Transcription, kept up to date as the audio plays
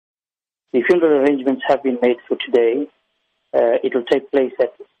The funeral arrangements have been made for today. It will take place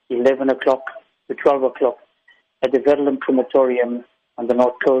at 11 o'clock to 12 o'clock at the Verulam Crematorium on the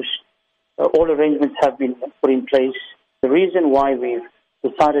North Coast. All arrangements have been put in place. The reason why we've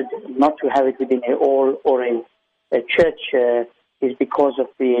decided not to have it within a hall or a church is because of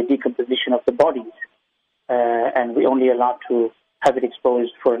the decomposition of the bodies. And we're only allowed to have it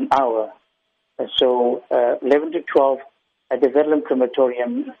exposed for an hour. So 11 to 12 at the Verulam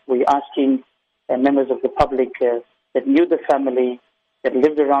Crematorium, we're asking members of the public that knew the family, that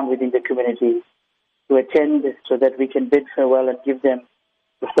lived around within the community, to attend so that we can bid farewell and give them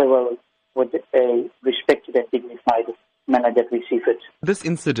the farewell with a respected and dignified manner that we see fit. This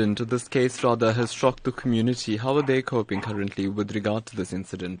incident, this case rather, has shocked the community. How are they coping currently with regard to this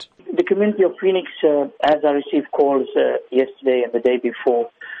incident? The community of Phoenix, as I received calls yesterday and the day before,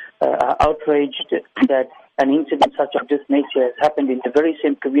 are outraged that an incident such of this nature has happened in the very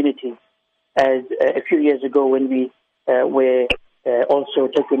same community as a few years ago when we were also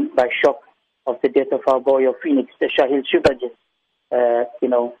taken by shock of the death of our boy of Phoenix, Shahiel Sewpujun,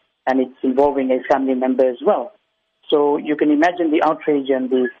 and it's involving a family member as well. So you can imagine the outrage and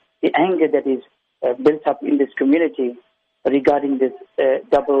the anger that is built up in this community regarding this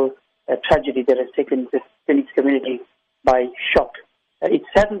double tragedy that has taken the Phoenix community by shock. It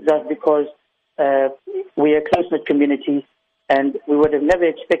saddens us because we are a close-knit community and we would have never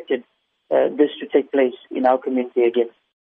expected this to take place in our community again.